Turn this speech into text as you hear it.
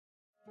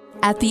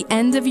At the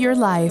end of your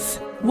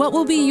life, what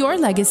will be your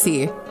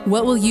legacy?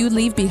 What will you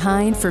leave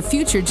behind for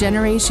future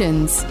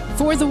generations?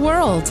 For the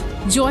world,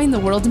 join the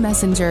World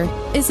Messenger,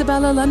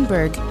 Isabella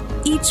Lundberg,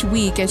 each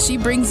week as she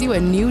brings you a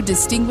new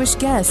distinguished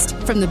guest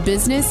from the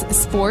business,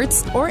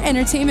 sports, or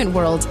entertainment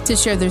world to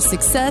share their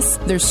success,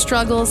 their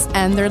struggles,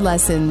 and their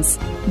lessons.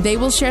 They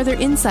will share their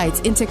insights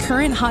into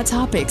current hot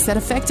topics that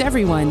affect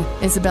everyone.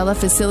 Isabella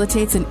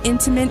facilitates an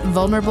intimate,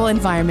 vulnerable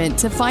environment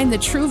to find the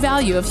true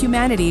value of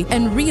humanity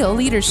and real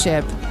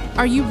leadership.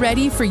 Are you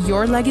ready for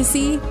your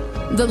legacy?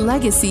 The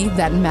legacy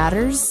that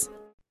matters?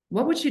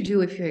 What would you do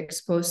if you're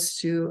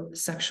exposed to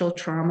sexual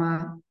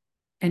trauma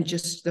and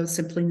just don't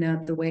simply know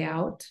the way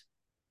out?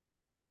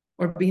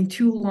 Or being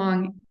too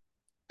long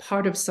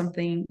part of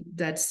something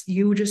that's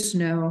you just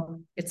know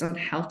it's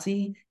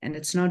unhealthy and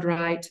it's not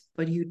right,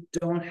 but you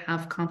don't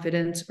have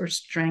confidence or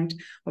strength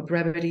or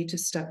brevity to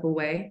step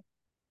away,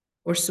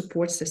 or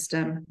support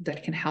system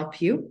that can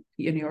help you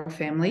in your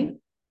family?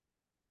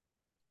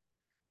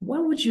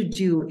 What would you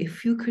do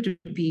if you could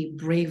be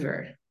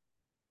braver?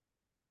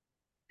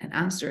 And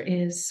answer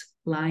is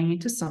lying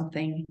into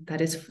something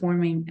that is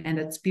forming and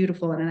it's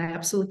beautiful. And I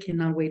absolutely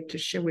cannot wait to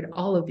share with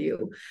all of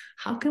you.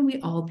 How can we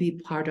all be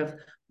part of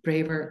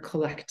Braver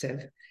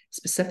Collective?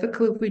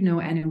 Specifically, if we know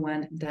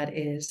anyone that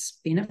is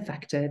being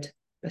affected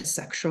by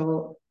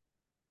sexual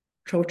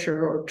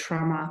torture or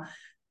trauma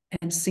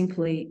and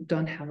simply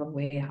don't have a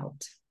way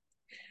out.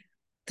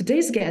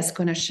 Today's guest is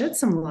going to shed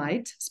some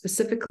light,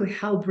 specifically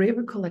how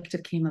Braver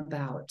Collective came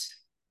about.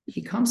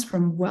 He comes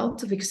from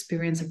wealth of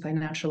experience in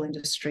financial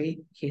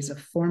industry. He's a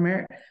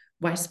former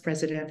vice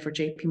president for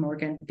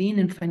JPMorgan, been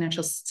in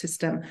financial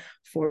system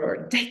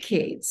for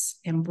decades,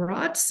 and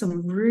brought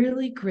some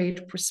really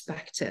great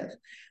perspective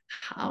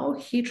how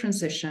he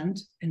transitioned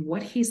and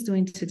what he's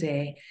doing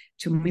today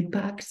to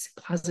impact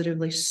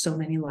positively so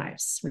many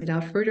lives.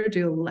 Without further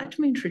ado, let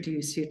me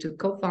introduce you to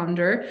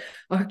co-founder,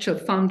 or actual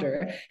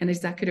founder and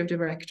executive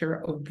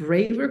director of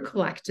Braver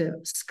Collective,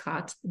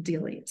 Scott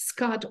Dille.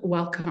 Scott,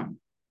 welcome.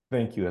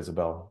 Thank you,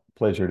 Isabel.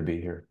 Pleasure to be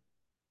here.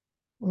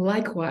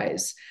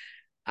 Likewise.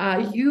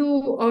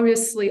 You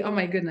obviously, oh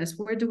my goodness,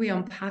 where do we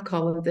unpack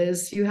all of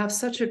this? You have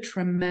such a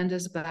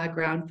tremendous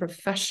background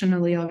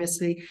professionally,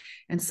 obviously,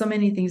 and so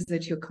many things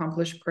that you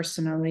accomplished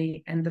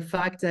personally. And the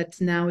fact that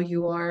now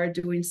you are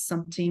doing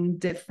something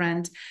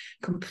different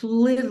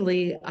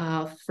completely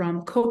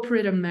from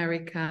corporate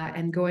America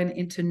and going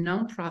into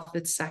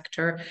nonprofit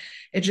sector,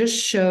 it just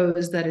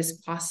shows that it's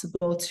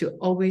possible to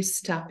always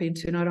step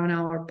into not only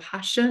our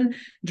passion,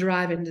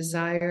 drive, and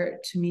desire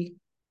to meet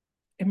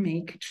and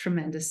make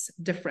tremendous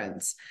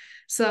difference.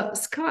 So,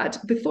 Scott,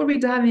 before we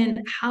dive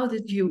in, how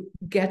did you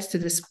get to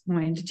this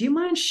point? Do you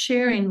mind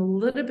sharing a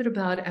little bit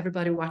about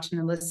everybody watching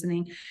and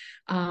listening?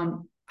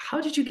 How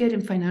did you get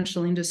in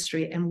financial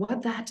industry and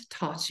what that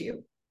taught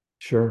you?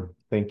 Sure.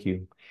 Thank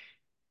you.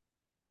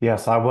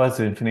 Yes, I was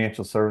in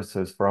financial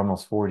services for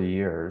almost 40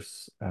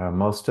 years,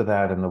 most of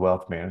that in the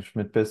wealth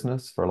management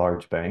business for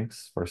large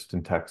banks, first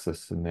in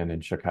Texas and then in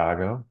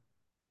Chicago.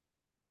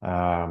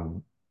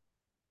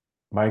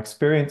 My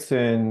experience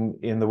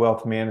in the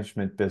wealth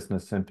management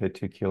business in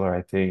particular,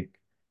 I think,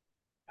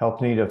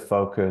 helped me to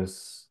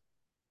focus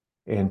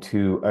and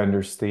to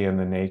understand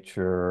the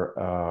nature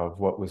of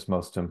what was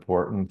most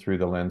important through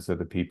the lens of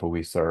the people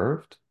we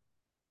served.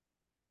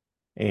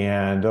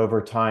 And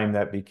over time,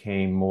 that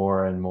became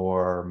more and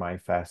more my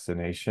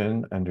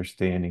fascination,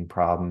 understanding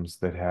problems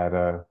that had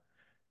a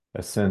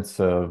sense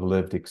of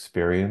lived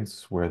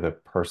experience where the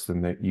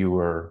person that you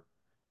were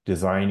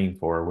designing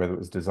for, whether it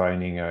was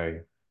designing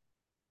a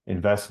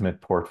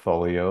investment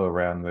portfolio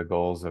around the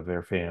goals of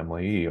their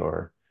family,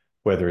 or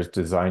whether it's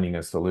designing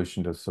a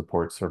solution to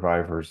support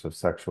survivors of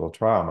sexual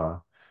trauma,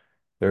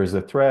 there's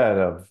a thread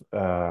of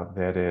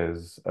that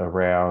is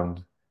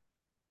around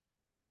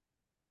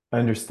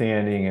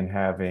understanding and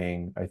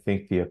having, I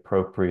think, the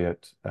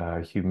appropriate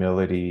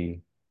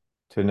humility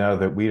to know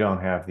that we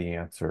don't have the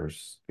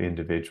answers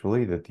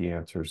individually, that the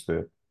answers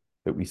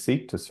that we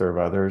seek to serve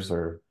others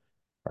are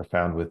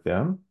found with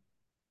them.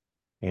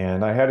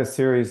 And I had a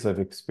series of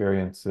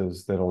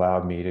experiences that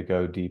allowed me to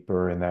go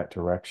deeper in that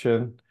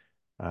direction.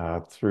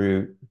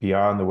 Through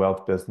beyond the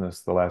wealth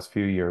business, the last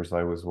few years,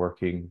 I was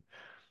working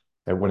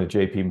at one of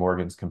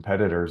JPMorgan's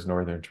competitors,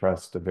 Northern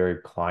Trust, a very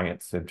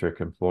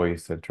client-centric,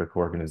 employee-centric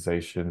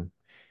organization,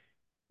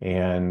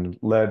 and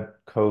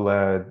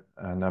co-led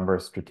a number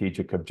of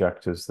strategic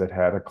objectives that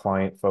had a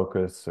client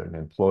focus and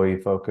employee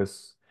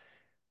focus.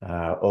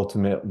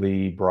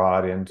 Ultimately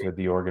brought into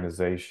the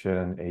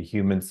organization a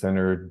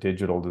human-centered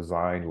digital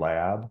design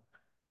lab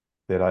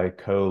that I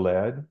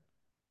co-led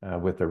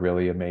with a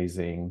really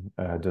amazing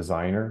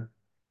designer.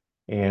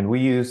 And we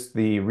used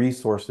the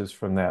resources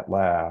from that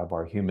lab,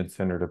 our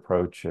human-centered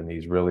approach, and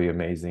these really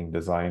amazing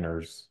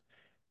designers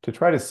to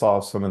try to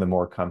solve some of the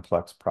more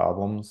complex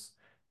problems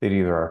that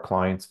either our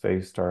clients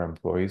faced or our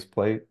employees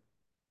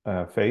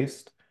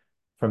faced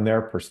from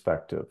their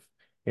perspective,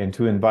 and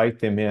to invite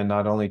them in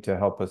not only to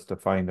help us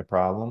define the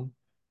problem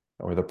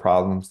or the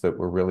problems that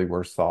were really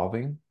worth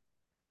solving,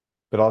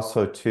 but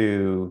also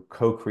to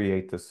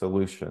co-create the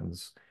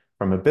solutions.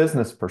 From a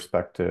business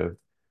perspective,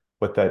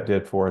 what that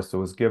did for us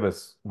was give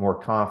us more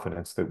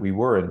confidence that we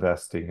were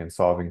investing in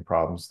solving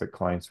problems that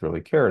clients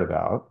really cared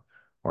about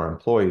or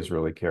employees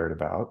really cared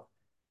about.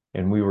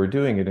 And we were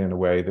doing it in a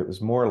way that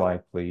was more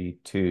likely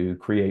to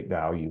create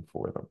value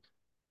for them.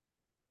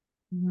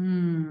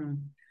 Hmm.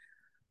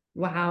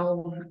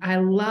 Wow. I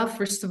love,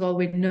 first of all,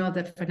 we know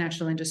that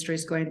financial industry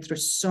is going through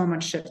so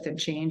much shift and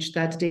change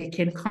that they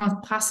can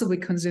possibly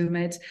consume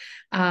it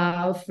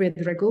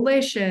with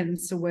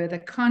regulations, with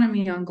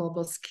economy on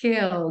global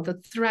scale, the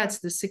threats,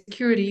 the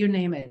security, you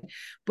name it.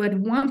 But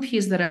one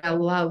piece that I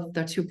love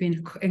that you've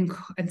been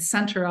in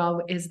center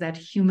of is that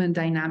human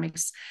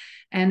dynamics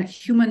and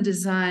human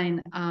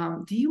design.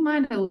 Do you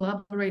mind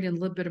elaborating a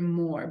little bit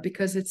more?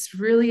 Because it's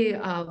really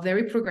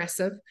very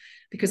progressive,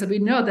 because we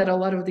know that a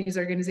lot of these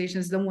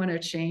organizations don't want to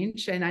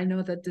change. And I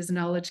know that this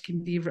knowledge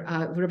can be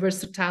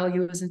versatile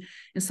used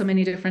in so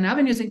many different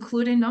avenues,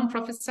 including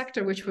nonprofit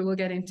sector, which we will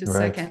get into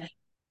Right. second.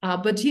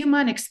 But do you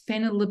mind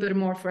expanding a little bit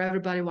more for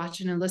everybody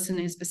watching and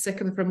listening,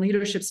 specifically from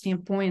leadership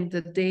standpoint,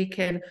 that they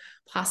can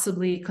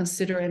possibly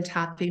consider and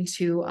tap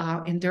into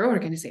in their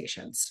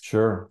organizations?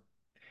 Sure.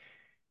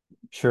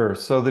 Sure.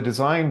 So the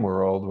design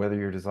world, whether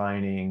you're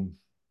designing,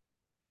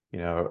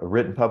 a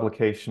written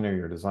publication or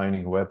you're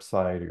designing a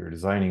website or you're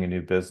designing a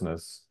new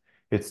business,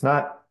 it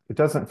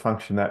doesn't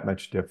function that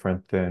much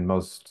different than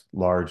most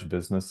large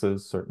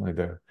businesses, certainly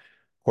the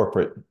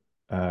corporate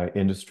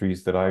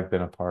industries that I've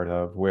been a part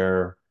of,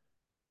 where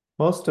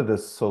most of the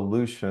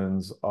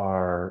solutions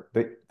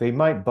they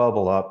might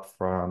bubble up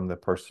from the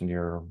person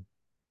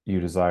you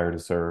desire to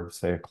serve,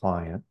 say a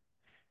client,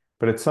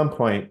 but at some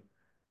point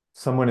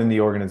someone in the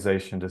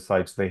organization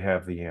decides they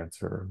have the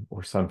answer,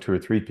 or some two or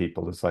three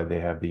people decide they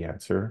have the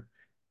answer,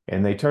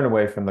 and they turn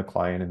away from the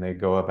client and they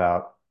go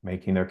about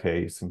making their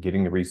case and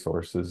getting the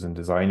resources and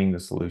designing the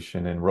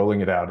solution and rolling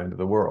it out into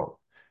the world.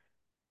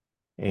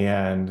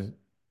 And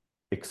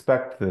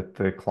expect that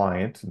the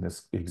client, in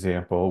this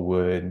example,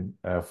 would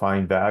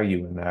find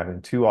value in that.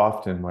 And too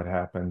often what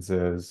happens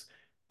is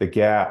the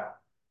gap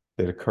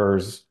that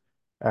occurs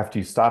after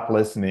you stop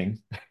listening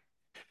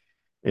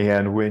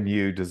and when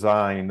you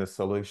design the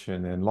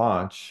solution and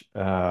launch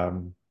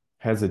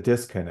has a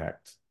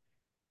disconnect.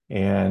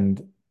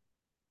 And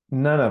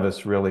none of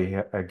us really,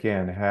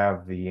 again,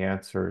 have the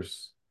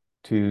answers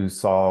to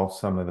solve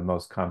some of the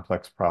most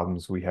complex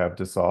problems we have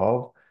to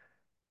solve.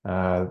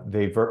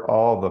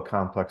 All the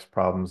complex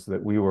problems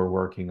that we were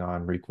working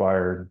on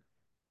required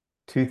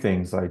two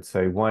things, I'd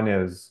say. One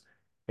is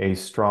a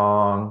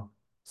strong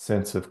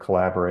sense of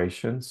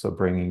collaboration, so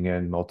bringing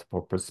in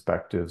multiple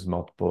perspectives,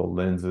 multiple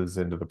lenses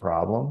into the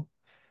problem.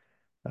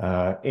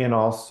 And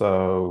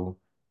also,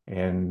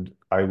 and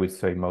I would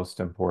say most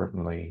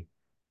importantly,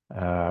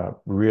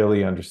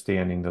 really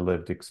understanding the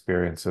lived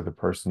experience of the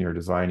person you're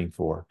designing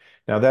for.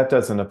 Now, that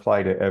doesn't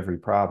apply to every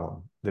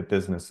problem that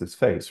businesses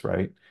face,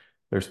 right?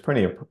 There's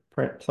plenty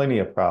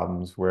of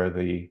problems where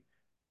the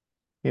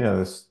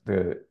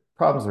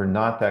problems are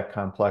not that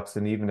complex,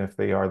 and even if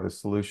they are, the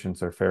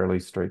solutions are fairly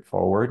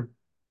straightforward.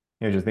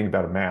 Just think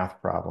about a math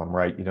problem,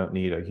 right? You don't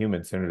need a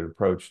human-centered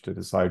approach to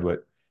decide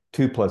what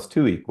 2 plus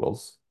 2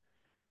 equals.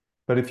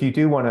 But if you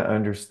do want to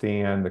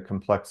understand the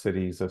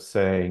complexities of,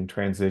 saying,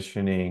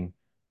 transitioning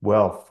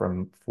wealth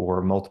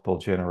for multiple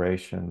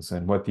generations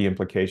and what the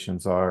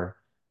implications are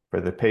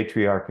for the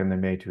patriarch and the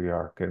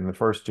matriarch and the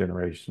first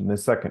generation, the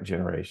second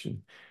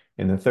generation,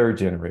 and the third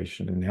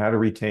generation, and how to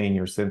retain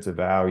your sense of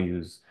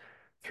values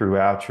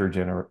throughout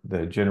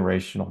the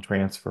generational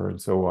transfer and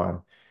so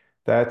on.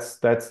 That's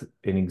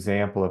an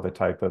example of a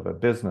type of a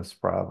business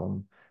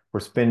problem. We're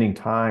spending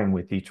time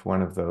with each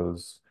one of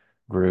those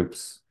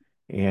groups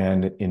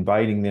and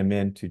inviting them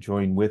in to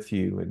join with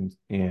you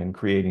in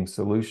creating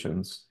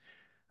solutions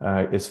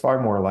is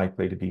far more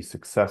likely to be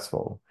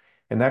successful.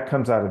 And that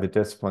comes out of a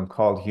discipline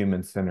called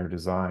human-centered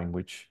design,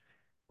 which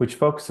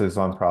focuses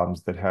on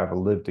problems that have a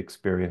lived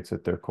experience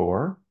at their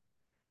core.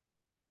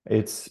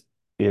 It's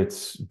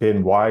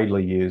been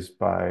widely used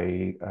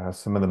by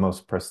some of the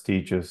most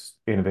prestigious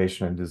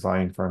innovation and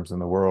design firms in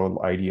the world,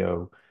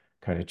 IDEO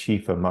kind of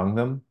chief among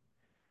them.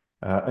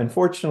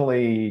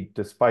 Unfortunately,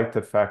 despite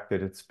the fact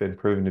that it's been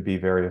proven to be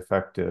very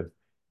effective,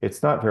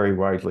 it's not very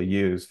widely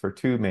used for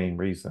two main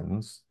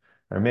reasons,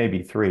 or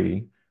maybe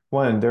three.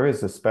 One, there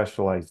is a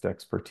specialized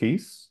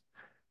expertise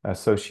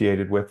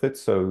associated with it.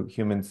 So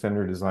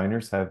human-centered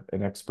designers have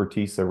an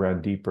expertise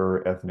around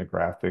deeper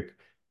ethnographic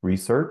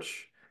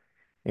research.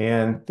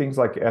 And things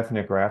like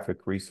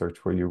ethnographic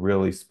research, where you're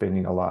really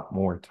spending a lot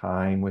more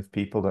time with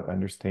people to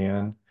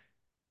understand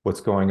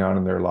what's going on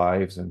in their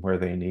lives and where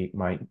they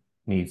might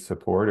need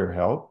support or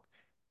help,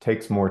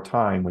 takes more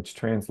time, which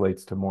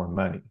translates to more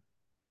money.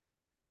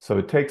 So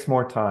it takes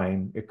more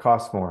time, it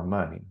costs more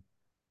money,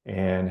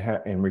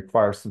 and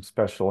requires some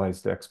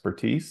specialized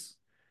expertise.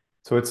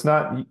 So it's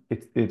not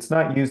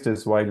used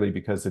as widely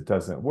because it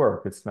doesn't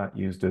work. It's not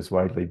used as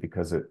widely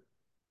because it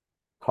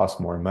costs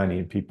more money,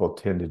 and people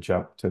tend to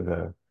jump to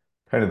the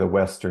kind of the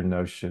Western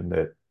notion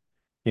that,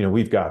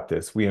 we've got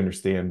this, we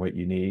understand what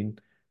you need.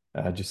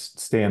 just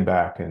stand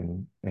back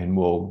and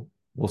we'll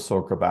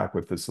circle back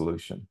with the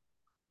solution.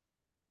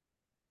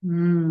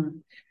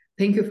 Mm.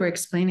 Thank you for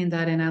explaining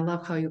that. And I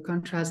love how you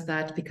contrast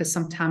that, because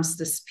sometimes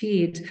the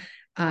speed,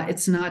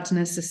 it's not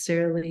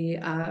necessarily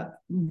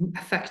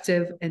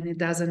effective, and it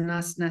doesn't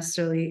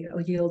necessarily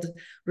yield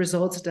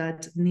results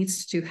that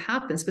needs to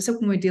happen, especially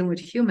when we're dealing with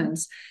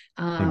humans.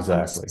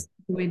 Exactly.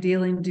 We're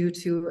dealing due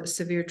to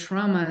severe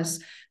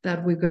traumas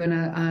that we're going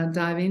to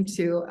dive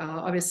into.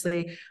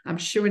 Obviously, I'm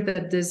sure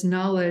that this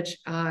knowledge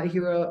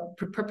you're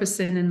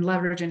purposing and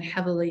leveraging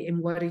heavily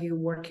in what are you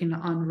working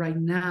on right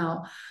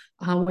now.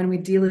 When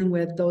we're dealing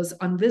with those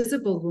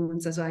invisible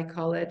wounds, as I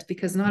call it,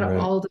 because not Right.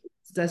 all the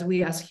wounds as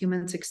we as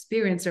humans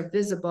experience are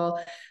visible.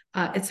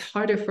 It's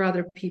harder for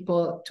other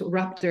people to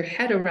wrap their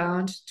head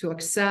around, to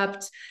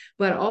accept,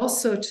 but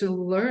also to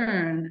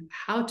learn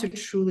how to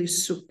truly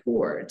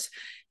support.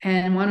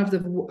 And one of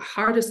the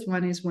hardest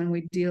one is when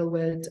we deal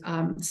with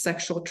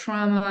sexual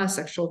trauma,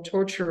 sexual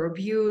torture,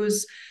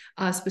 abuse,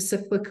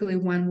 specifically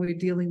when we're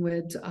dealing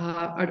with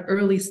at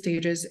early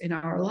stages in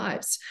our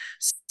lives.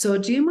 So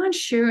do you mind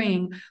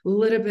sharing a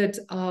little bit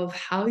of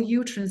how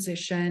you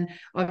transition,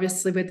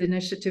 obviously with the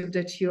initiative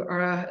that you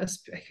are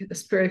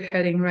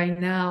spearheading right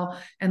now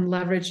and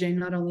leveraging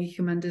not only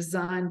human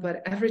design,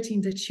 but everything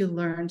that you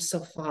learned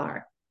so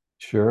far?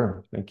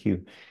 Sure. Thank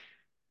you.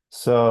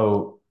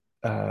 So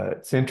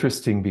it's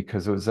interesting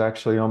because it was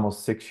actually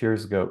almost 6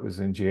 years ago. It was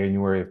in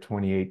January of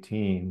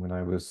 2018 when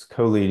I was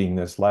co-leading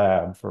this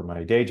lab for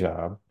my day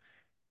job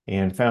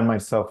and found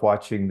myself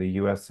watching the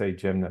USA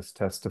gymnast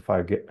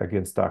testify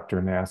against Dr.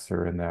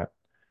 Nasser in that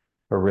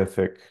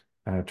horrific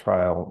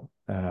trial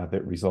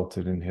that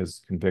resulted in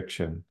his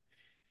conviction.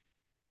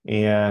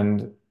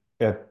 And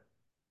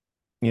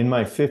in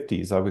my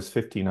 50s, I was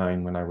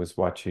 59 when I was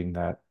watching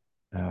that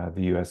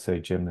the USA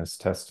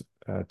gymnast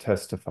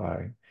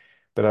testify.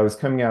 But I was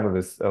coming out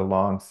of a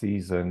long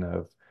season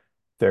of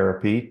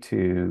therapy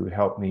to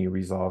help me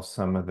resolve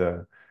some of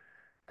the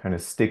kind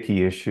of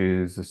sticky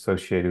issues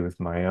associated with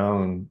my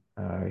own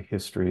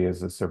history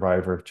as a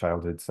survivor of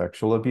childhood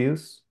sexual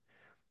abuse.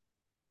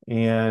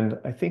 And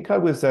I think I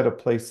was at a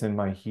place in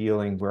my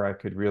healing where I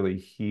could really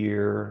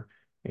hear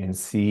and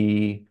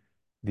see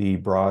the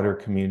broader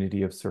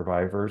community of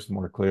survivors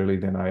more clearly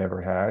than I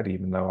ever had,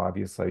 even though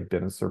obviously I'd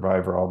been a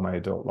survivor all my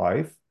adult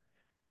life.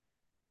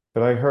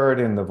 But I heard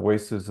in the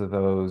voices of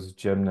those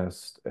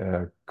gymnasts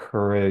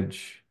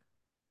courage,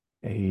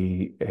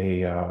 a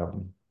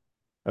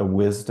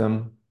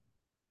wisdom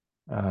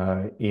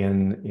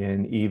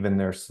in even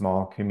their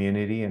small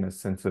community, and a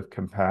sense of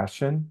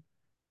compassion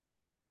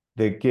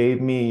that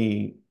gave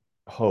me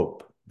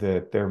hope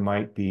that there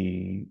might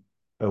be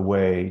a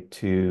way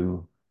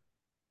to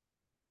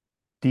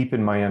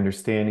deepen my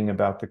understanding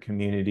about the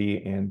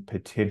community and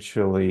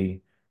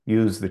potentially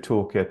use the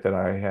toolkit that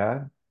I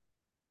had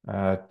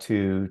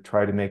to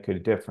try to make a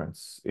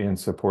difference in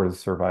support of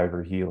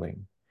survivor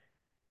healing.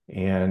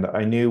 And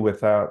I knew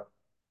without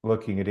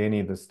looking at any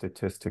of the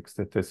statistics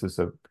that this is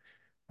a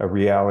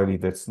reality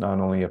that's not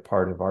only a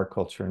part of our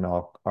culture and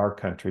all our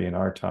country in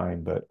our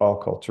time, but all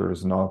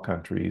cultures and all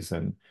countries.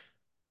 And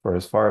for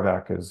as far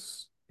back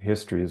as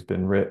history has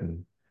been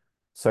written,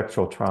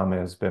 sexual trauma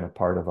has been a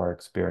part of our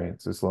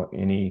experience. As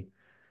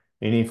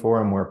any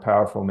forum where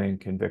powerful men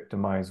can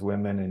victimize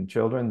women and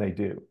children, they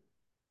do.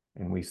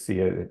 And we see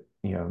it,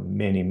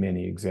 many,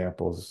 many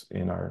examples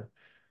in our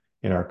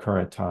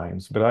current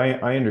times. But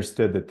I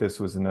understood that this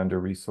was an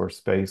under-resourced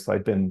space.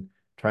 I'd been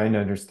trying to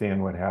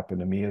understand what happened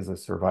to me as a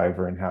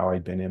survivor and how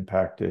I'd been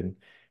impacted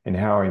and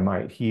how I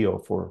might heal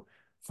for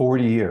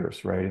 40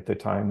 years, right, at the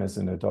time as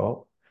an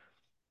adult.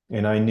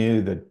 And I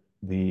knew that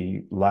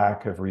the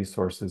lack of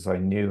resources, I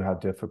knew how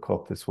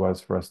difficult this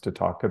was for us to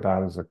talk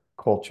about as a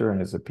culture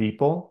and as a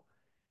people.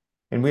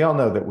 And we all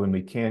know that when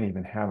we can't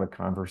even have a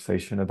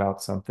conversation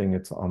about something,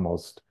 it's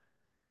almost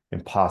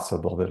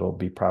impossible that it'll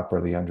be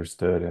properly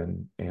understood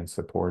and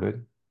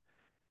supported.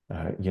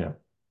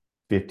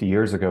 50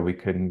 years ago, we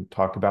couldn't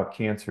talk about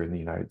cancer in the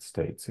United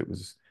States. It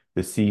was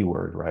the C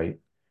word, right?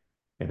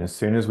 And as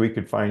soon as we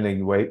could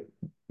finally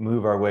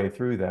move our way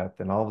through that,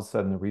 then all of a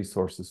sudden the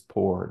resources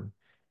poured.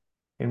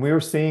 And we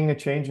were seeing a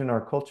change in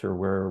our culture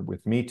where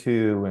with Me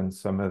Too and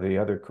some of the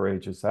other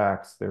courageous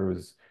acts,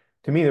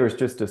 to me, there was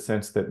just a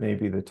sense that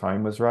maybe the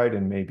time was right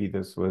and maybe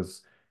this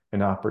was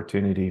an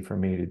opportunity for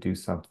me to do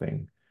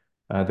something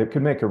that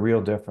could make a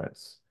real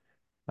difference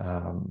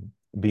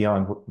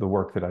beyond the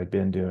work that I'd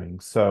been doing.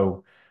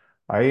 So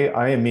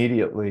I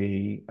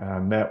immediately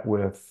met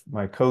with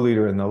my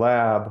co-leader in the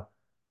lab,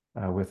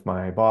 with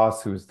my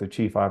boss, who was the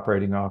chief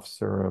operating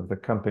officer of the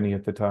company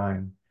at the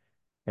time,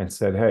 and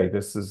said, hey,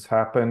 this has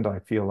happened. I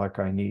feel like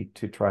I need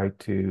to try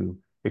to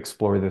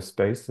explore this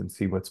space and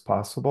see what's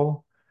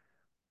possible.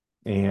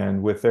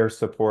 And with their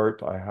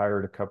support, I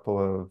hired a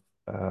couple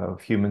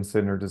of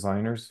human-centered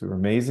designers who are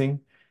amazing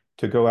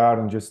to go out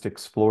and just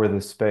explore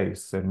this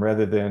space. And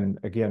rather than,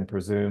 again,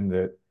 presume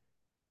that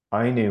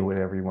I knew what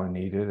everyone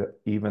needed,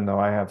 even though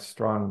I have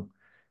strong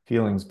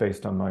feelings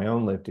based on my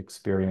own lived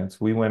experience,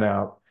 we went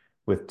out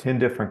with 10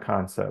 different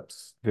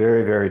concepts,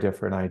 very, very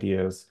different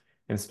ideas,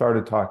 and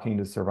started talking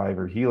to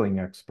survivor healing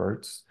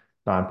experts,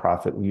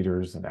 nonprofit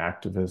leaders and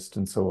activists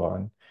and so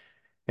on,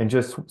 and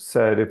just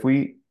said,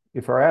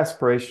 if our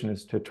aspiration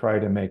is to try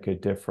to make a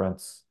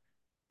difference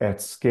at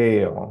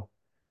scale,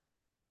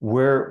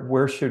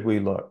 where should we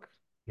look?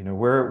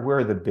 Where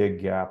are the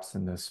big gaps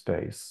in this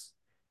space?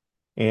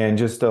 And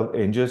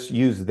just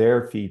use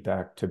their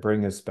feedback to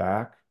bring us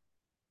back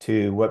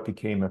to what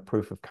became a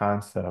proof of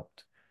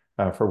concept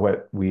for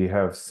what we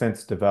have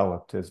since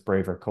developed as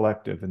Braver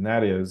Collective, and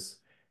that is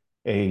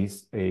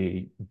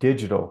a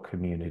digital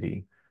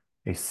community,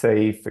 a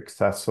safe,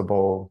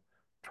 accessible,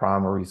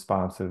 trauma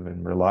responsive,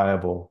 and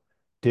reliable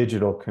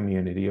digital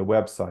community, a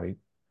website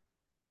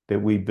that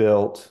we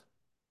built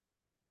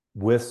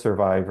with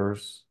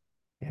survivors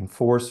and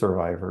for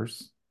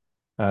survivors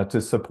to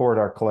support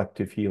our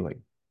collective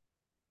healing.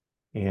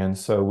 And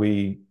so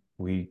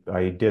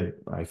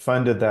I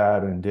funded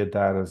that and did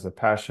that as a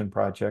passion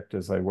project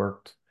as I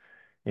worked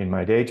in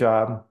my day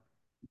job.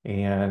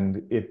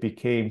 And it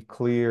became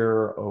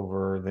clear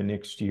over the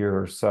next year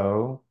or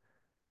so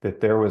that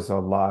there was a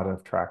lot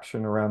of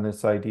traction around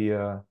this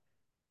idea.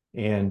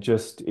 And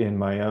just in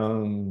my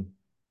own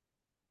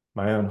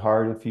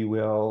heart, if you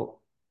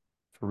will,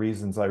 for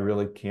reasons I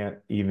really can't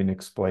even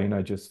explain,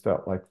 I just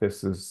felt like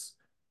this is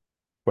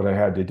what I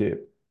had to do.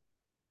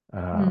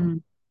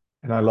 And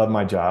I love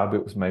my job.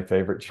 It was my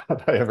favorite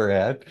job I ever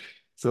had.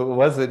 So it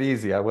wasn't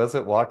easy. I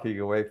wasn't walking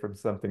away from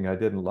something I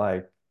didn't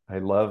like. I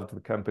loved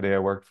the company I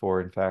worked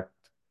for. In fact,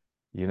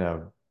 you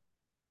know,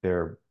 there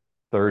are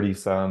 30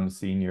 some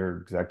senior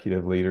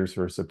executive leaders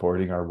who are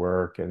supporting our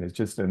work, and it's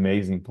just an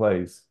amazing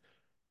place.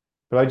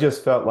 But I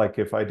just felt like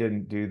if I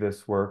didn't do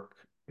this work,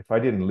 if I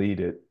didn't lead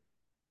it,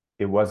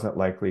 it wasn't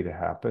likely to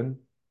happen.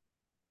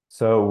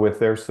 So with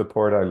their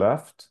support, I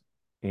left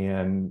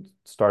and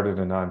started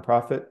a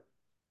nonprofit.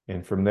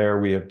 And from there,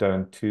 we have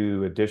done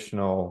 2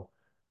 additional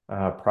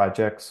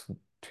projects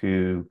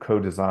to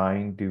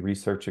co-design, do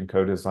research and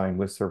co-design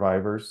with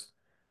survivors,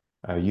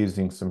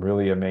 using some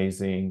really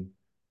amazing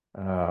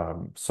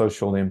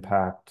social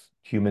impact,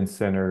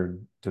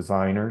 human-centered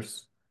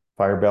designers,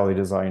 Firebelly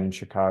Design in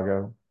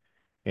Chicago,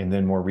 and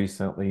then more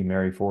recently,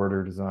 Mary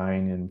Forder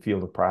Design in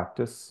Field of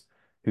Practice,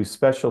 whose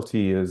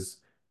specialty is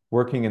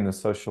working in the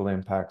social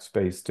impact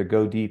space to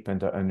go deep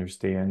into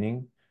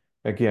understanding,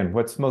 again,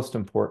 what's most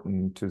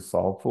important to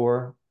solve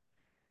for,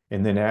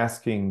 and then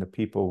asking the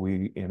people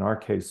in our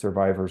case,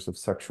 survivors of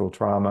sexual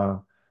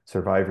trauma,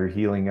 survivor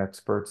healing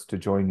experts, to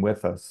join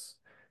with us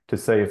to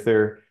say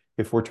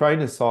if we're trying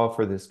to solve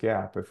for this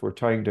gap, if we're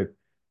trying to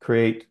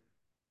create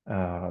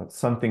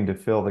something to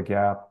fill the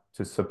gap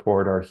to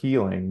support our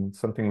healing,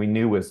 something we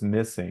knew was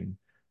missing,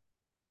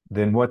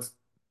 then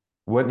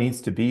what needs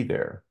to be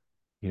there?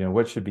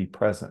 What should be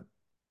present?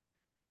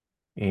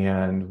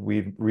 And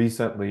we've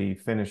recently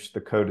finished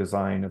the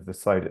co-design of the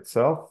site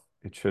itself.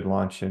 It should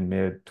launch in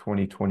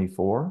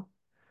mid-2024.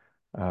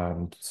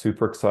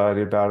 Super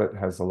excited about it.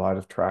 Has a lot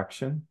of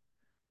traction.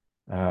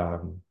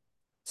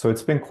 So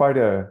it's been quite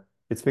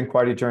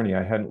a journey.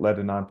 I hadn't led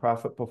a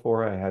nonprofit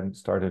before. I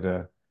hadn't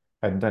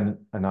done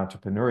an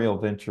entrepreneurial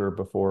venture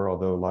before,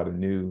 although a lot of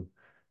new,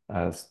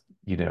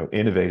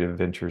 innovative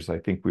ventures I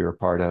think we were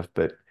part of,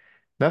 but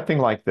nothing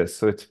like this.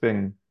 So it's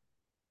been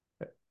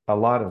a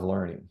lot of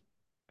learning,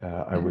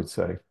 I would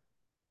say.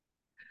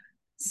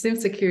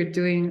 Seems like you're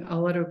doing a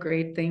lot of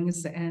great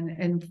things.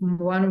 And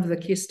one of the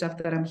key stuff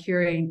that I'm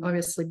hearing,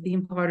 obviously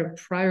being part of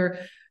prior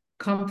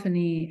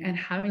company and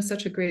having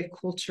such a great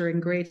culture and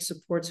great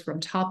supports from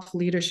top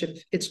leadership,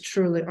 it's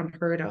truly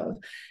unheard of.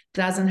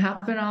 Doesn't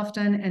happen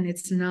often, and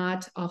it's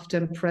not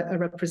often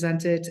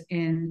represented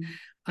in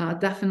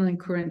definitely in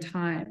current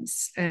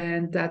times.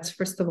 And that's,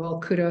 first of all,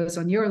 kudos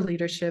on your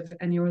leadership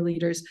and your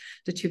leaders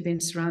that you've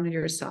been surrounding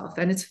yourself.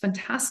 And it's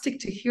fantastic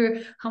to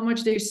hear how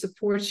much they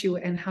support you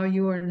and how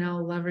you are now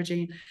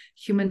leveraging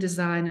human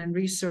design and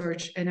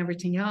research and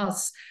everything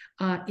else.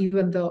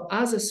 Even though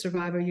as a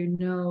survivor, you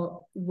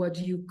know what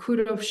you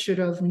could have, should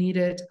have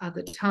needed at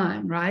the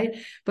time, right?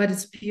 But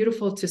it's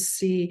beautiful to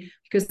see,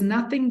 because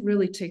nothing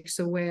really takes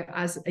away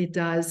as it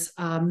does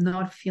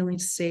not feeling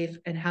safe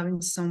and having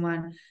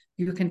someone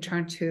you can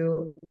turn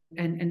to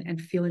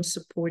and feeling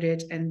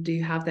supported. And do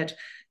you have that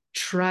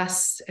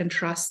trust and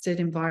trusted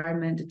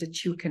environment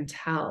that you can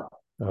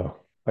tell? Oh,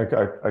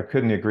 I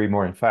couldn't agree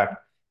more. In fact,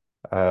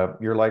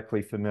 you're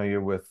likely familiar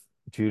with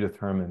Judith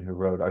Herman, who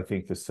wrote, I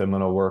think, the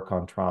seminal work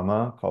on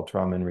trauma called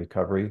Trauma and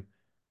Recovery.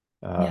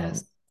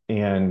 Yes.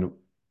 And,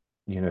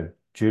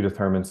 Judith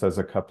Herman says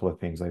a couple of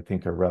things I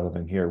think are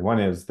relevant here. One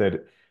is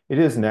that it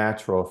is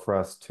natural for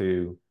us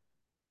to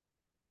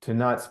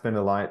not spend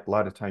a lot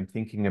of time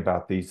thinking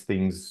about these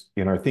things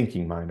in our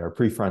thinking mind, our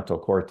prefrontal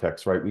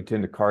cortex, right? We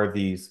tend to carve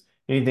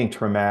anything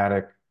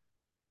traumatic,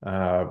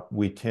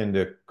 we tend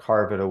to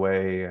carve it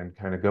away and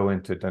kind of go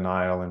into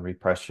denial and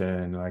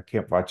repression. I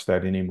can't watch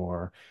that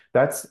anymore.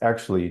 That's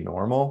actually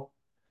normal.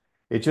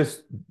 It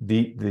just,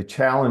 the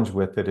challenge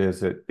with it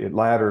is it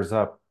ladders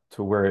up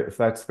to where, if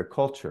that's the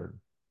culture,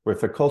 where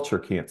if the culture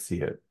can't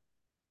see it,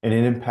 and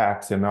it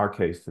impacts, in our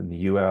case, in the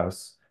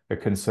US, a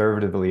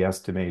conservatively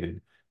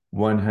estimated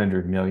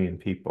 100 million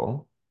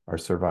people are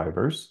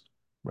survivors,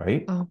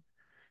 right? Oh.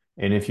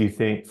 And if you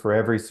think for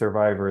every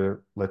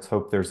survivor, let's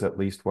hope there's at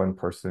least one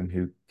person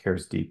who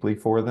cares deeply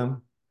for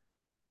them.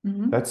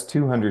 That's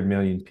 200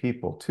 million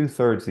people.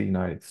 2/3 of the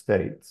United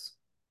States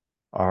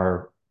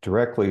are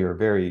directly or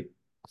very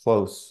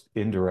close,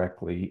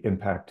 indirectly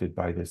impacted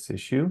by this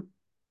issue.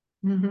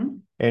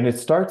 And it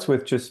starts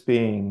with just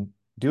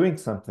doing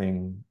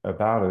something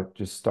about it,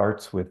 just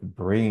starts with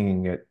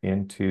bringing it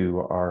into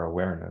our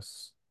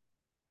awareness.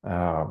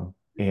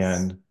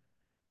 And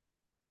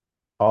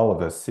all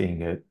of us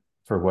seeing it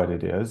for what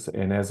it is.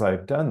 And as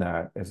I've done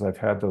that, as I've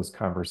had those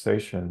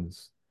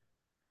conversations,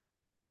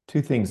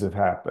 two things have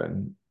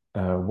happened.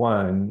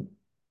 One,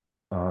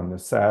 on the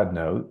sad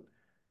note,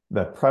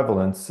 the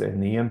prevalence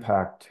and the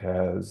impact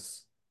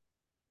has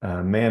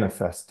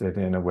manifested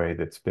in a way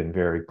that's been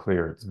very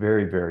clear. It's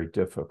very, very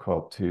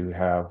difficult to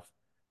have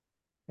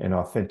an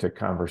authentic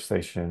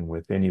conversation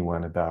with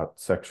anyone about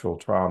sexual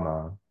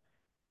trauma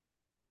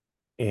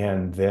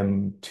and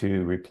them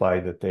to reply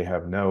that they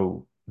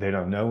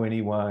don't know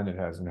anyone, it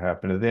hasn't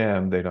happened to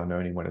them, they don't know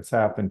anyone it's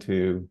happened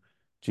to.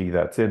 Gee,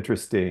 that's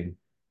interesting.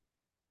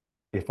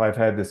 If I've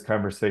had this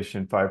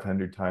conversation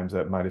 500 times,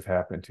 that might have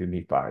happened to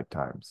me 5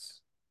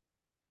 times.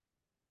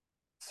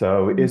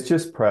 So it's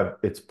just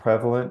it's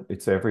prevalent,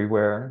 it's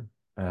everywhere.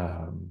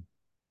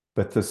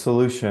 But the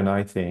solution,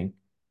 I think,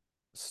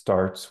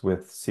 starts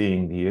with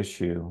seeing the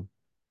issue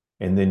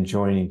and then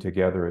joining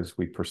together as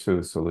we pursue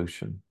a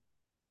solution.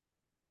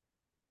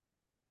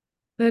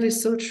 That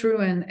is so true.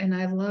 And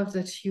I love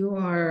that you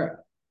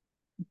are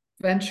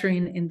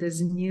venturing in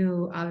this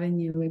new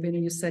avenue. Even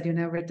you said you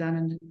never done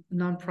a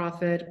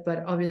nonprofit,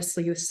 but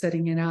obviously you're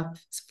setting it up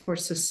for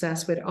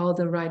success with all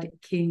the right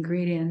key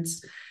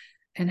ingredients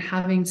and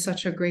having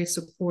such a great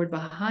support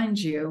behind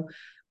you.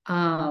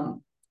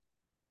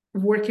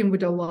 Working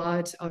with a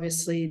lot,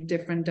 obviously,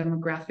 different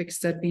demographics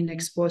that have been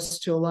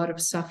exposed to a lot of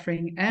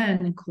suffering,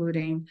 and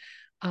including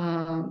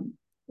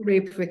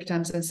rape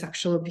victims and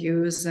sexual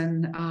abuse,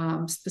 and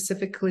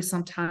specifically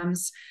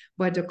sometimes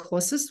by the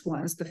closest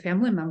ones, the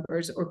family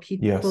members or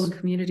people in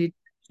community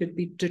should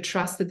be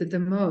trusted the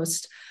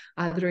most.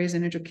 Either is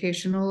an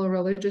educational or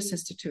religious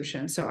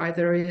institution. So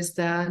either is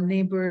the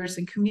neighbors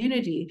and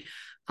community.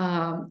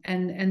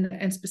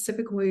 And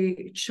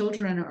specifically,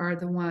 children are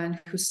the one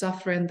who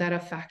suffer, and that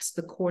affects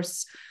the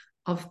course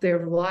of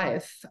their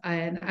life.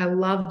 And I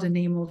love the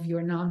name of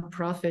your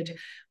nonprofit,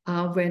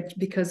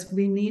 because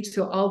we need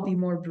to all be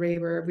more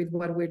braver with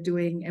what we're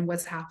doing and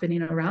what's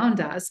happening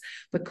around us.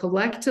 But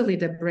collectively,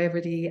 the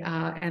bravery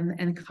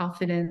and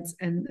confidence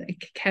and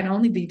it can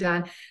only be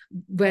done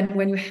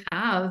when you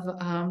have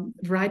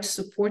right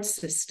support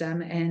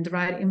system and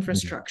right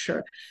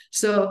infrastructure.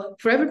 So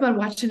for everyone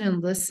watching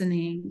and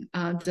listening,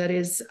 that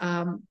is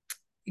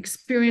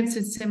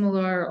experiencing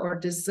similar or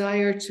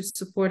desire to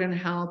support and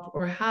help,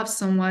 or have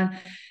someone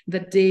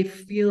that they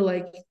feel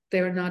like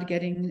they're not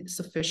getting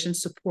sufficient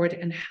support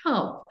and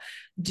help,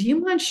 do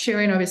you mind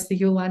sharing, obviously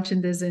you're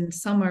launching this in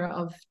summer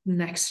of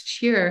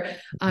next year,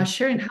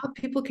 sharing how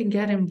people can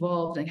get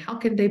involved and how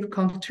can they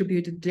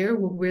contribute their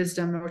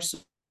wisdom or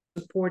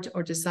support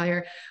or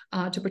desire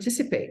to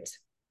participate?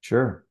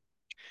 Sure.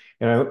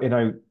 And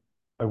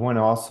I want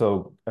to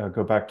also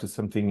go back to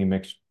something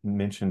you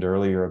mentioned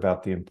earlier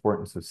about the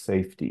importance of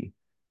safety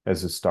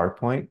as a start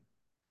point.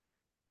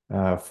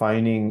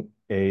 Finding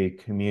a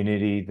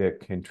community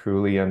that can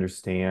truly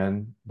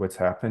understand what's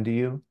happened to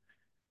you,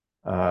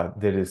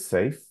 that is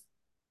safe,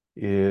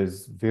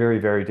 is very,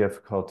 very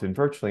difficult and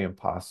virtually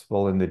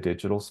impossible in the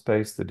digital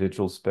space. The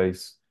digital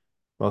space,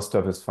 most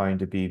of us find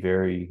to be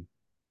very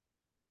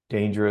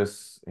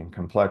dangerous and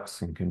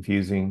complex and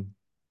confusing.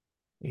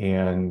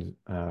 And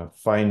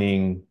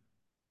finding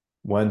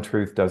one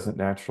truth doesn't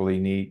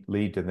naturally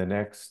lead to the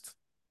next.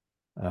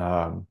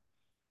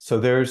 So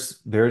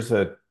there's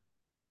a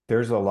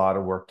lot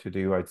of work to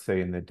do, I'd say,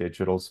 in the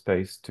digital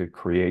space to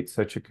create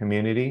such a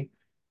community.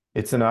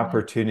 It's an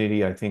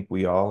opportunity I think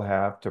we all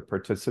have to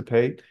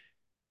participate.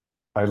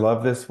 I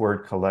love this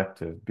word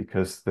collective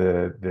because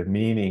the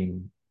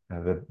meaning,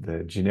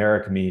 the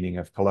generic meaning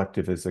of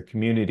collective is a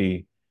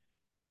community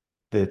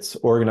that's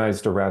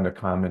organized around a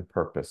common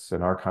purpose.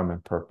 And our common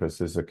purpose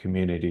is a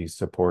community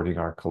supporting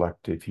our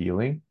collective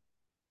healing.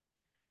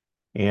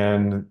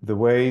 And the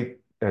way,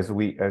 as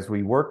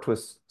we worked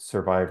with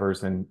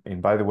survivors, and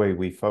by the way,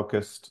 we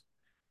focused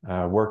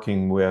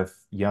working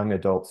with young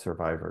adult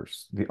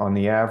survivors. On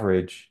the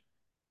average,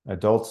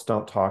 adults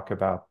don't talk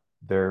about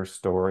their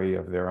story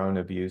of their own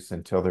abuse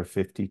until they're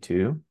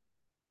 52,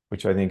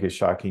 which I think is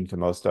shocking to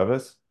most of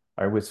us.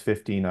 I was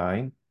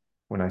 59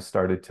 when I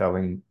started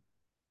telling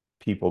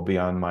people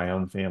beyond my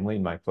own family,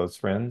 my close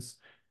friends,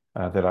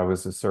 that I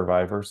was a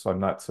survivor. So I'm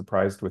not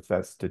surprised with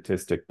that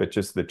statistic, but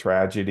just the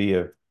tragedy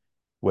of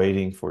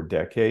waiting for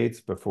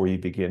decades before you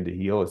begin to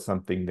heal is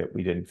something that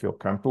we didn't feel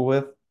comfortable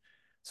with.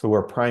 So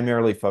we're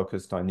primarily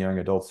focused on young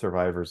adult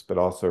survivors, but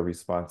also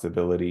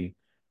responsibility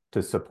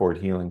to support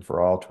healing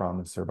for all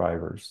trauma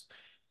survivors.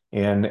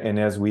 And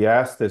as we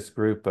asked this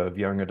group of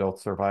young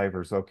adult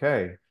survivors,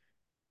 okay,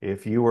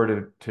 if you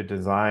were to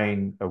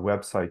design a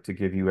website to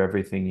give you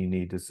everything you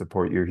need to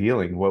support your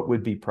healing, what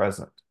would be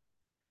present?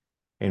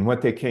 And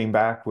what they came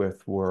back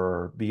with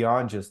were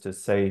beyond just a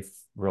safe,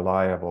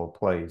 reliable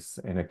place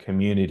and a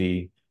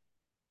community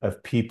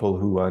of people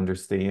who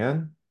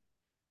understand.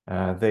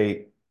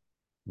 They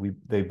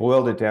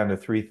boiled it down to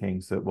three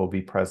things that will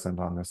be present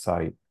on the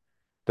site.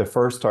 The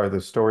first are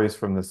the stories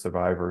from the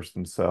survivors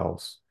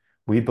themselves.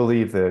 We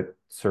believe that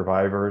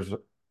survivors,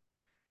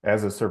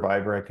 as a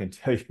survivor, I can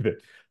tell you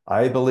that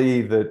I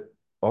believe that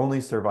only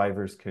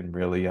survivors can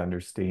really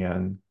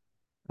understand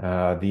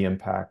the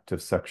impact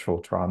of sexual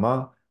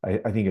trauma. I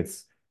think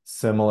it's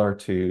similar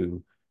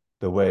to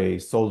the way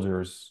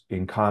soldiers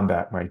in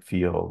combat might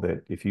feel,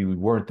 that if you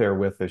weren't there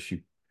with us,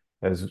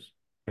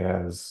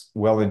 as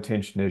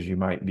well-intentioned as you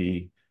might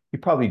be, you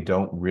probably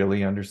don't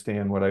really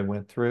understand what I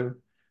went through.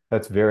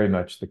 That's very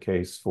much the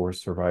case for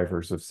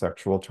survivors of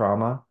sexual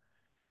trauma.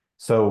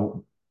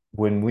 So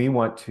when we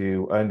want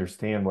to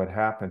understand what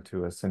happened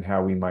to us and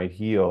how we might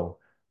heal,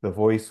 the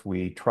voice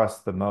we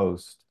trust the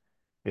most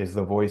is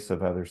the voice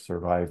of other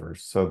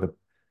survivors. So the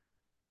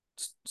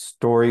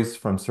stories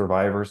from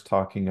survivors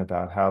talking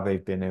about how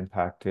they've been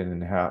impacted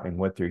and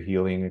what their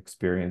healing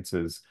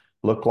experiences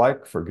look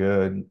like, for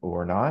good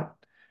or not,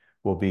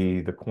 will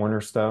be the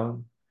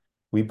cornerstone.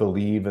 We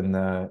believe in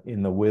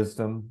the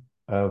wisdom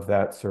of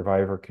that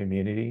survivor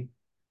community.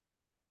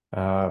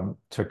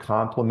 To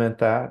complement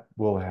that,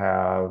 we'll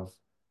have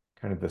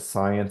kind of the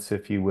science,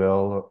 if you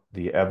will,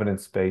 the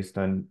evidence-based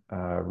on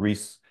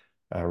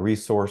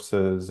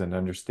resources and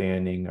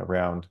understanding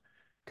around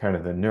kind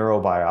of the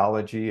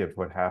neurobiology of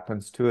what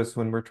happens to us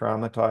when we're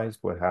traumatized,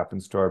 what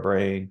happens to our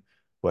brain,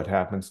 what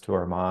happens to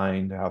our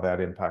mind, how that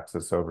impacts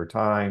us over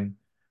time,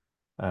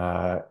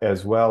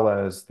 as well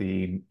as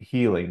the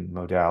healing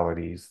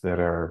modalities that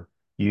are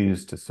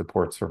used to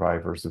support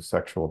survivors of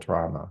sexual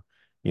trauma.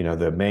 You know,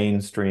 the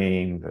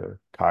mainstream, the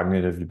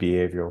cognitive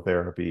behavioral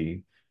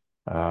therapy,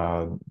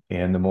 and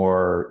the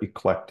more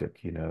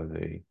eclectic, you know,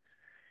 the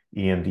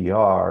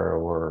EMDR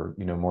or,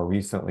 you know, more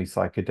recently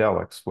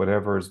psychedelics,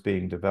 whatever is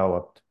being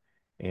developed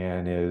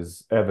and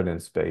is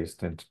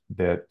evidence-based and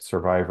that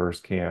survivors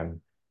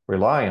can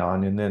rely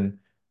on. And then,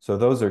 so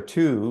those are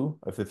two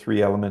of the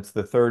three elements,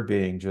 the third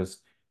being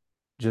just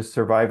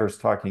survivors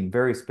talking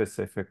very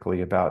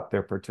specifically about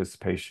their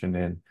participation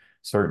in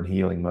certain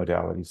healing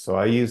modalities. So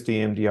I used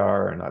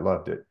EMDR and I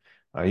loved it.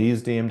 I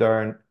used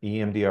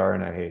EMDR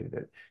and I hated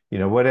it. You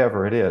know,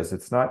 whatever it is,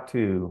 it's not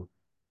to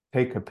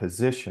take a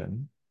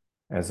position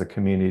as a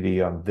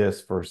community on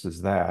this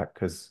versus that,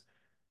 because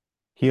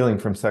healing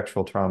from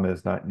sexual trauma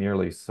is not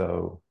nearly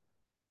so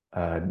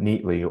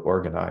neatly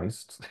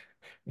organized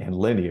and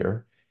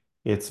linear.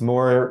 It's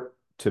more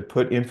to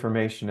put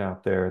information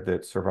out there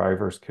that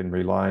survivors can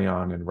rely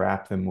on and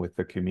wrap them with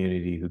the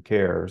community who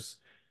cares,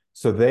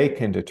 so they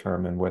can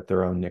determine what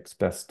their own next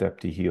best step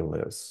to heal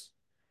is.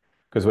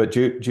 Because what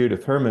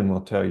Judith Herman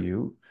will tell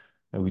you,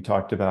 and we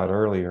talked about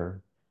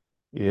earlier,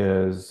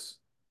 is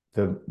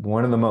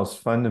one of the most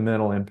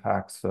fundamental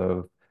impacts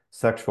of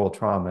sexual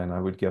trauma, and I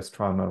would guess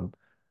trauma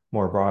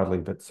more broadly,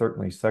 but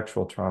certainly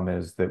sexual trauma,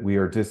 is that we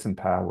are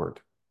disempowered,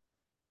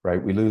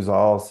 right? We lose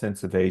all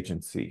sense of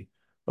agency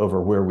over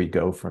where we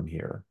go from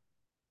here.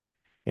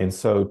 And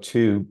so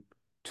to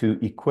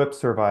equip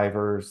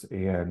survivors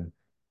and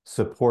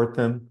support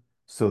them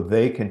so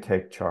they can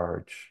take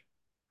charge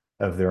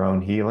of their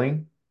own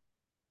healing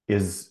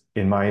is,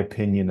 in my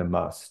opinion, a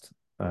must.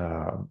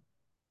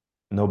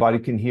 Nobody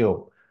can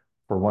heal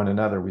for one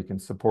another. We can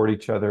support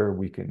each other.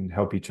 We can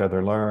help each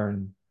other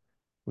learn.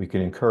 We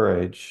can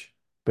encourage.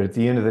 But at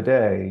the end of the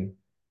day,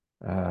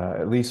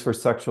 at least for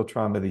sexual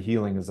trauma, the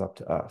healing is up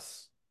to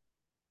us.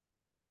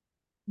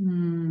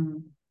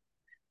 Mm.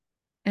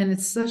 And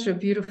it's such a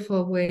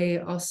beautiful way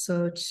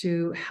also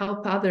to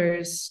help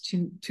others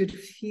to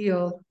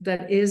feel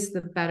that is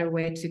the better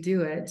way to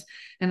do it.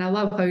 And I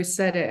love how you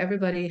said it.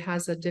 Everybody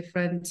has a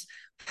different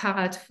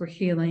path for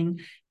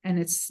healing, and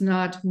it's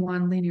not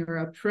one linear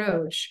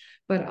approach,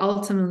 but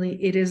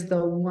ultimately it is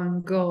the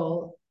one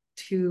goal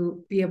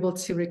to be able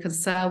to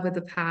reconcile with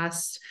the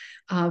past,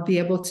 be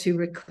able to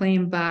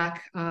reclaim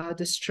back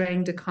the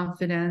strength, the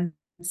confidence,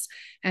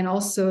 and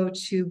also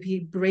to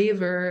be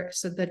braver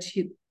so that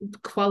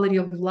quality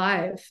of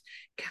life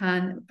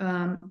can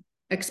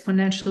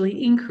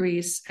exponentially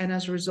increase, and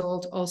as a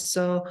result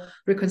also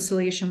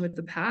reconciliation with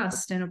the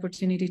past and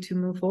opportunity to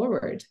move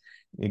forward.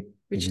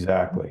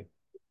 Exactly.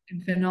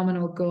 A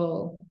phenomenal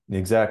goal.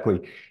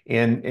 Exactly.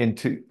 And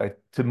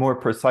to more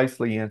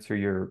precisely answer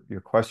your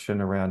question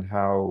around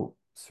how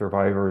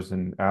survivors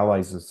and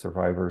allies of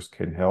survivors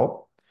can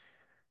help,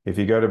 if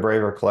you go to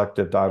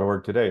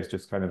bravercollective.org today, it's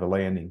just kind of a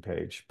landing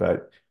page.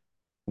 But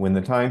when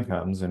the time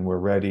comes and we're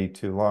ready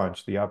to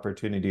launch, the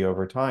opportunity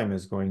over time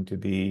is going to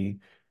be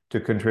to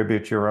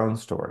contribute your own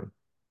story.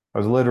 I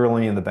was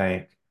literally in the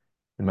bank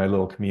in my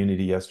little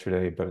community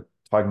yesterday, but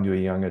talking to a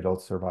young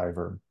adult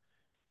survivor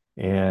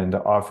and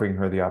offering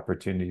her the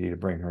opportunity to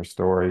bring her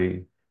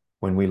story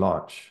when we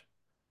launch.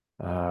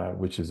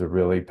 which is a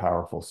really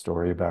powerful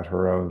story about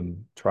her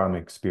own trauma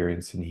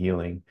experience and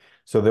healing.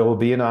 So there will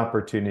be an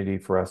opportunity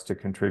for us to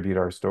contribute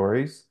our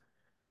stories.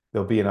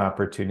 There'll be an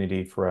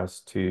opportunity for us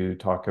to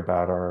talk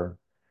about our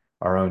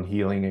own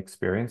healing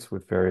experience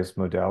with various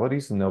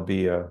modalities, and there'll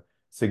be a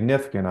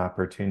significant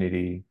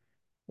opportunity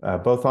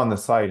both on the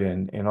site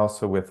and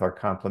also with our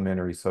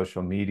complementary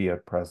social media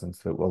presence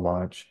that we'll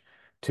launch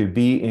to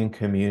be in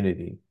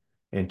community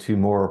and to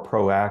more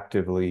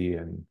proactively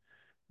and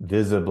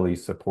visibly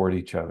support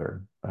each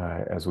other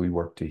as we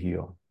work to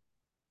heal.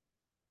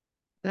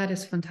 That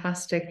is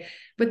fantastic.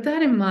 With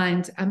that in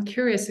mind, I'm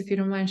curious if you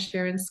don't mind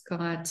sharing,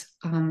 Scott,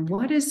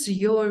 what is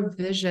your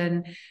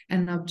vision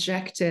and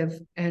objective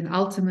and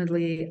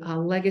ultimately a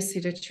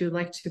legacy that you'd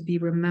like to be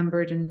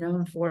remembered and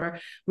known for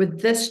with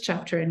this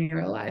chapter in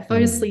your life?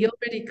 Obviously, you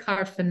already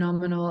carved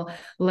phenomenal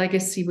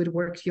legacy with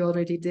work you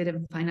already did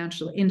in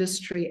financial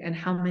industry and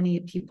how many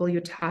people you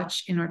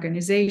touch in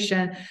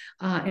organization,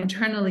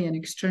 internally and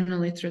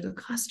externally through the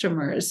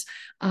customers.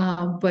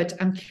 But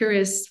I'm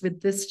curious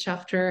with this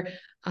chapter,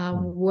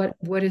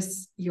 what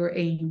is your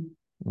aim?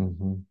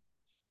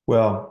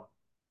 Well,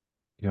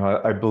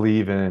 I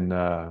believe in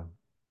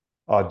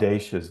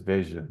audacious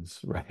visions,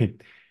 right?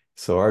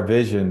 So our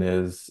vision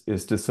is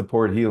to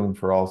support healing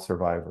for all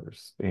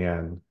survivors.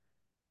 And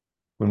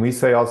when we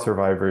say all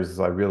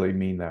survivors, I really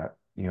mean that.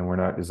 We're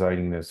not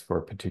designing this for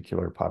a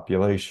particular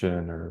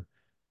population or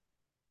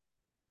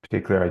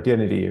particular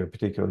identity or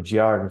particular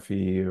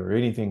geography or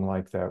anything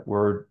like that.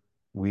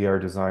 We are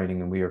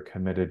designing and we are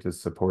committed to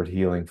support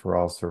healing for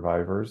all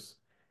survivors.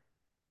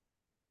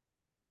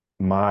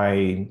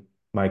 My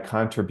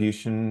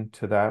contribution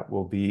to that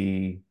will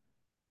be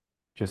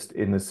just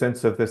in the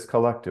sense of this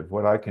collective,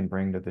 what I can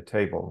bring to the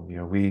table.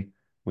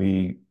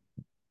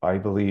 I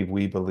believe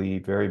we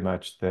believe very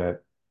much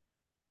that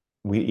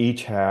we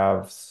each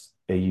have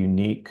a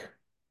unique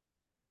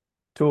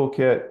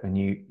toolkit, a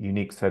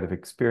unique set of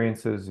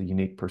experiences, a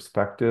unique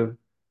perspective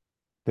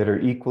that are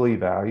equally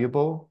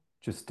valuable,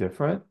 just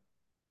different.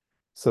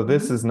 So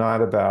this is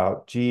not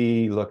about,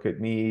 gee, look at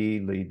me,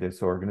 lead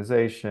this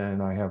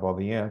organization, I have all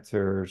the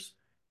answers,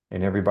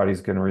 and everybody's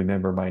going to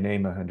remember my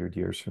name 100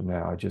 years from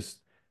now.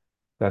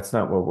 That's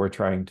not what we're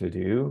trying to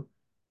do.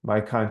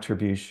 My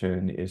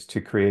contribution is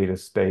to create a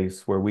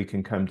space where we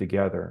can come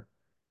together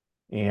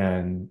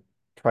and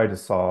try to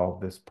solve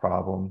this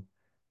problem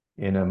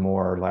in a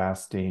more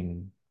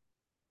lasting,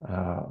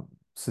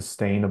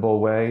 sustainable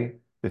way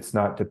that's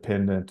not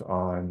dependent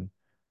on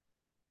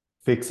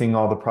fixing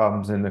all the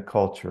problems in the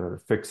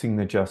culture, fixing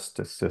the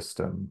justice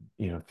system,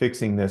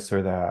 fixing this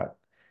or that.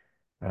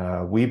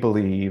 I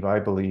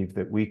believe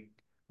that we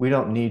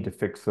don't need to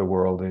fix the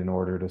world in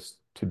order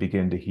to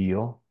begin to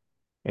heal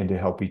and to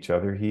help each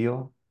other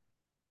heal.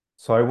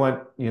 So I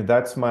want,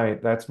 that's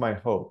my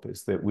hope,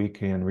 is that we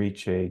can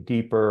reach a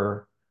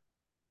deeper,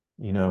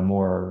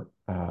 more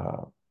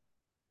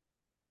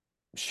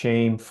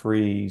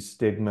shame-free,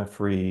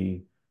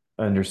 stigma-free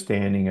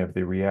understanding of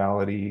the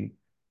reality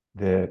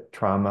that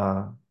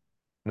trauma,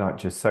 not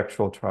just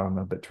sexual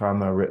trauma, but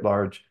trauma writ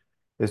large,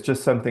 is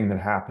just something that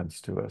happens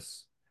to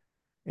us.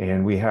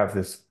 And we have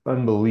this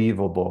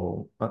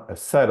a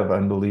set of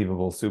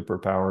unbelievable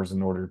superpowers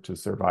in order to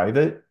survive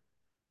it,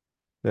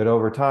 that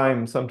over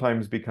time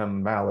sometimes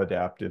become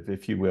maladaptive,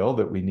 if you will,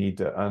 that we need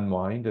to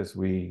unwind as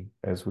we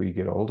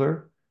get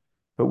older.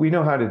 But we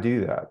know how to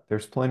do that.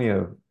 There's plenty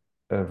of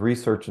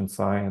research and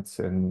science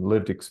and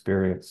lived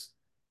experience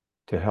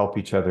to help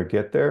each other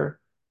get there.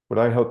 What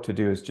I hope to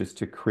do is just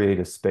to create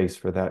a space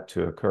for that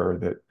to occur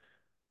that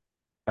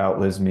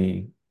outlives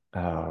me,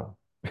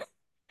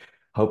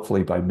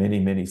 hopefully by many,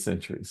 many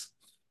centuries.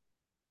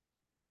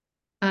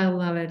 I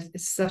love it.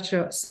 It's such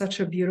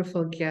a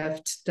beautiful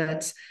gift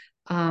that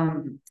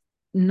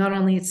not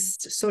only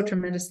it's so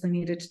tremendously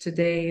needed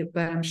today,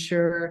 but I'm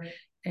sure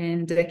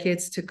in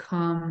decades to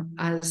come,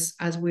 as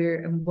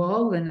we're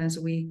involved and as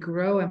we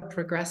grow and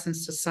progress in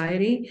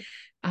society,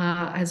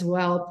 as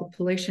well,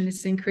 population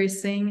is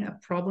increasing,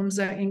 problems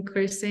are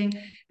increasing,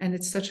 and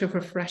it's such a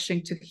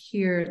refreshing to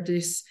hear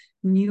these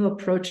new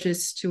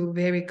approaches to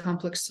very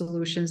complex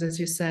solutions, as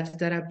you said,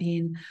 that are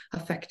being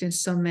affecting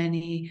so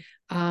many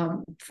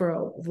for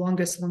a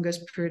longest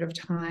period of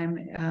time.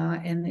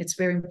 And it's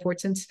very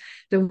important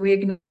that we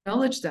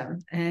acknowledge them.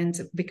 And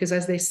because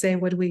as they say,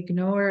 what we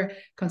ignore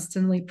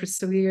constantly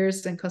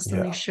perseveres and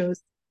constantly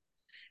shows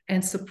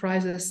and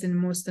surprises in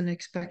most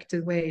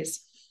unexpected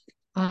ways.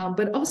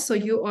 But also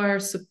you are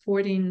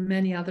supporting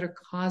many other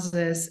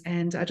causes.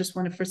 And I just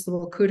want to, first of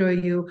all,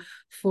 kudos you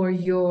for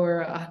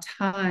your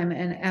time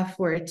and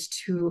effort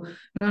to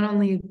not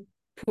only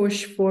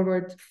push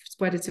forward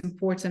what is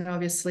important,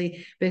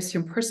 obviously, based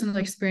on personal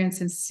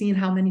experience and seeing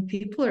how many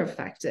people are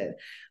affected,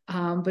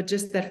 but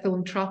just that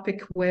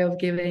philanthropic way of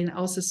giving,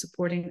 also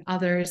supporting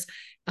others,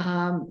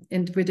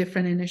 and with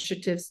different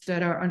initiatives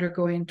that are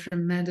undergoing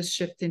tremendous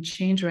shift and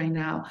change right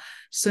now.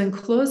 So in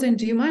closing,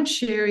 do you mind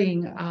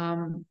sharing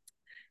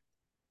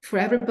for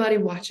everybody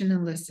watching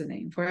and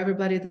listening, for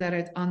everybody that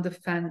is on the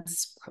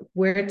fence,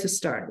 where to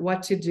start,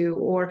 what to do,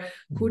 or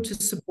who to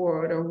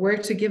support, or where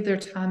to give their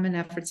time and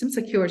effort. Seems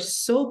like you are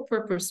so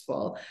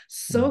purposeful,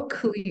 so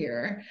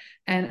clear,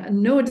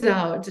 and no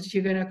doubt that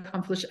you're going to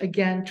accomplish,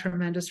 again,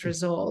 tremendous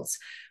results.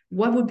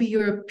 What would be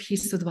your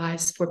piece of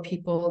advice for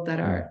people that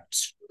are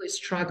truly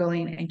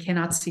struggling and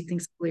cannot see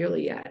things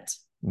clearly yet?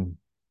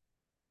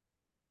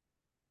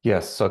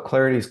 Yes, so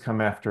clarity's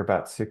come after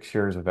about 6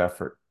 years of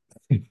effort.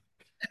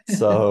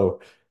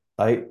 So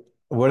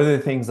one of the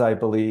things I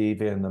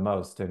believe in the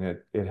most, and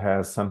it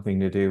has something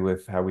to do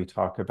with how we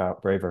talk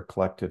about Braver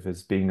Collective,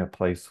 is being a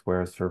place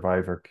where a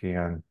survivor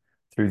can,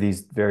 through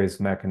these various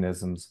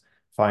mechanisms,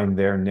 find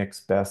their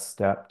next best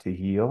step to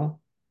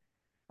heal.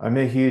 I'm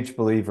a huge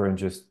believer in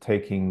just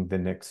taking the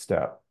next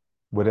step,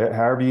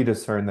 however you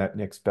discern that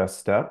next best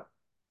step.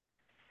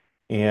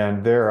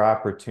 And there are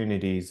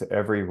opportunities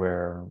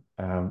everywhere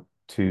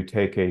to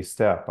take a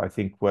step. I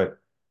think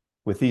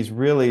with these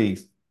really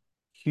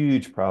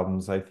huge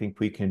problems, I think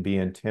we can be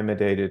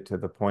intimidated to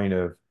the point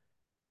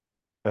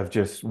of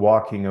just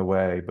walking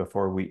away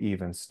before we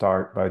even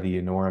start by the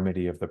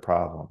enormity of the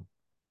problem.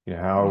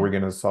 How are we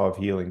going to solve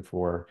healing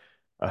for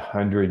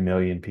 100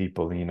 million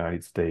people in the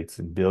United States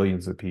and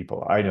billions of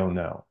people? I don't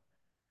know.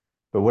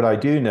 But what I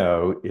do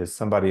know is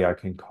somebody I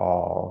can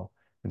call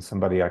and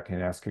somebody I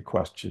can ask a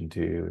question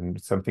to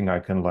and something I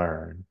can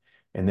learn.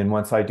 And then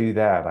once I do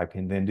that, I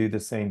can then do the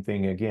same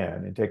thing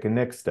again and take a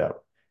next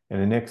step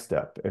and a next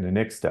step and a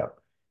next step.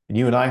 And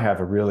you and I have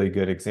a really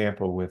good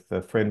example with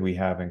a friend we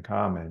have in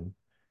common,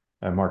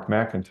 Mark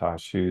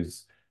McIntosh,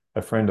 who's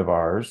a friend of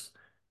ours,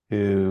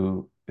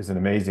 who is an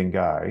amazing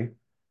guy,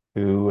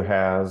 who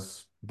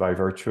has, by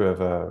virtue of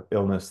a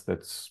illness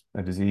that's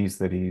a disease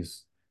that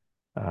he's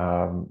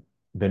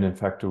been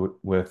infected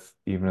with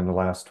even in the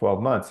last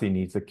 12 months, he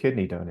needs a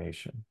kidney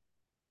donation.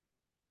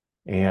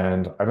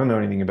 And I don't know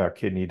anything about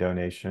kidney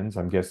donations.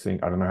 I'm guessing,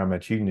 I don't know how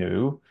much you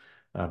knew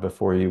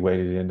before you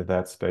waded into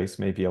that space,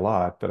 maybe a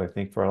lot, but I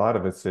think for a lot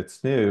of us,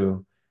 it's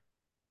new.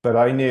 But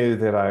I knew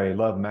that I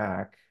love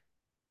Mac,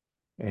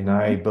 and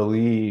I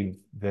believe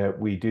that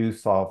we do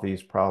solve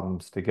these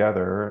problems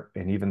together.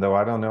 And even though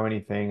I don't know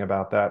anything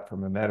about that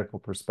from a medical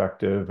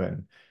perspective,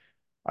 and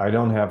I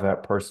don't have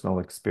that personal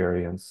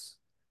experience,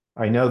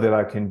 I know that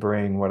I can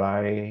bring what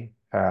I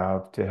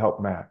have to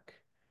help Mac.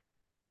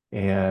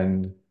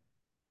 And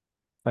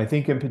I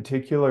think in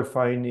particular,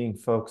 finding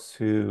folks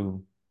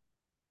who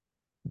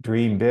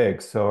dream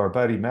big. So our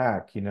buddy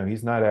Mac,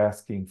 he's not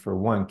asking for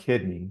one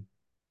kidney,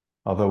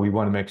 although we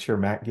want to make sure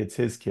Mac gets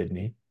his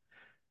kidney.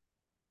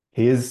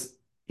 He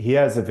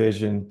has a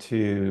vision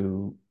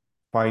to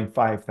find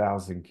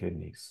 5,000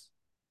 kidneys,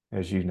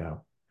 as you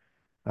know,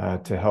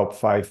 to help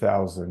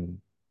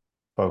 5,000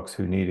 folks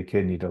who need a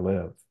kidney to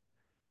live,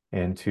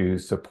 and to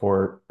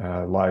support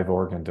live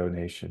organ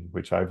donation,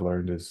 which I've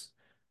learned is,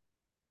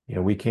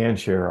 we can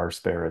share our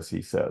spare, as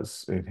he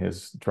says, in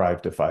his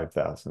drive to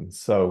 5,000.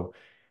 So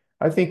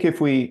I think if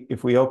we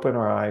open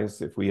our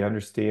eyes, if we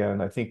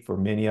understand, I think for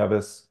many of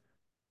us,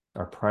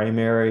 our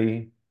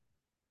primary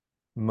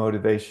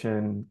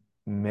motivation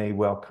may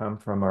well come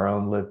from our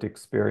own lived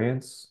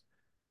experience.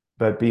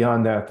 But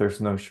beyond that, there's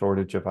no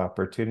shortage of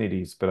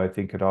opportunities. But I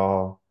think it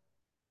all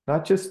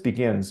not just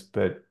begins,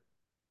 but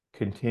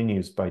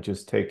continues by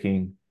just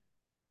taking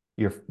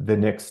the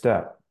next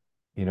step.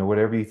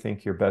 Whatever you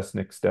think your best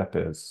next step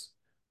is.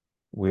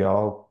 We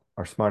all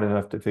are smart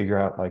enough to figure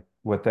out like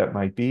what that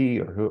might be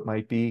or who it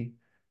might be.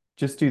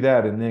 Just do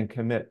that and then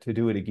commit to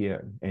do it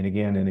again and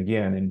again and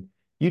again. And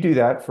you do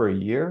that for a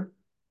year,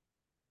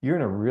 you're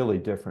in a really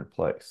different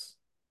place.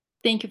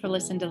 Thank you for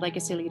listening to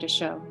Legacy Leader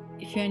Show.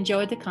 If you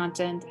enjoyed the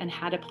content and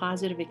had a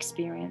positive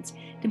experience,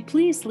 then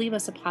please leave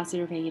us a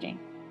positive rating.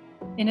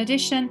 In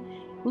addition,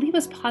 leave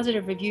us a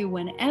positive review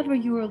whenever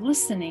you are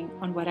listening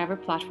on whatever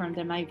platform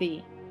there might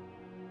be.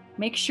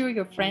 Make sure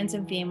your friends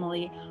and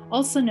family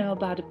also know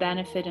about the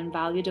benefit and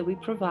value that we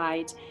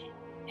provide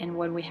and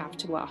what we have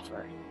to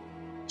offer.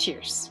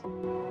 Cheers.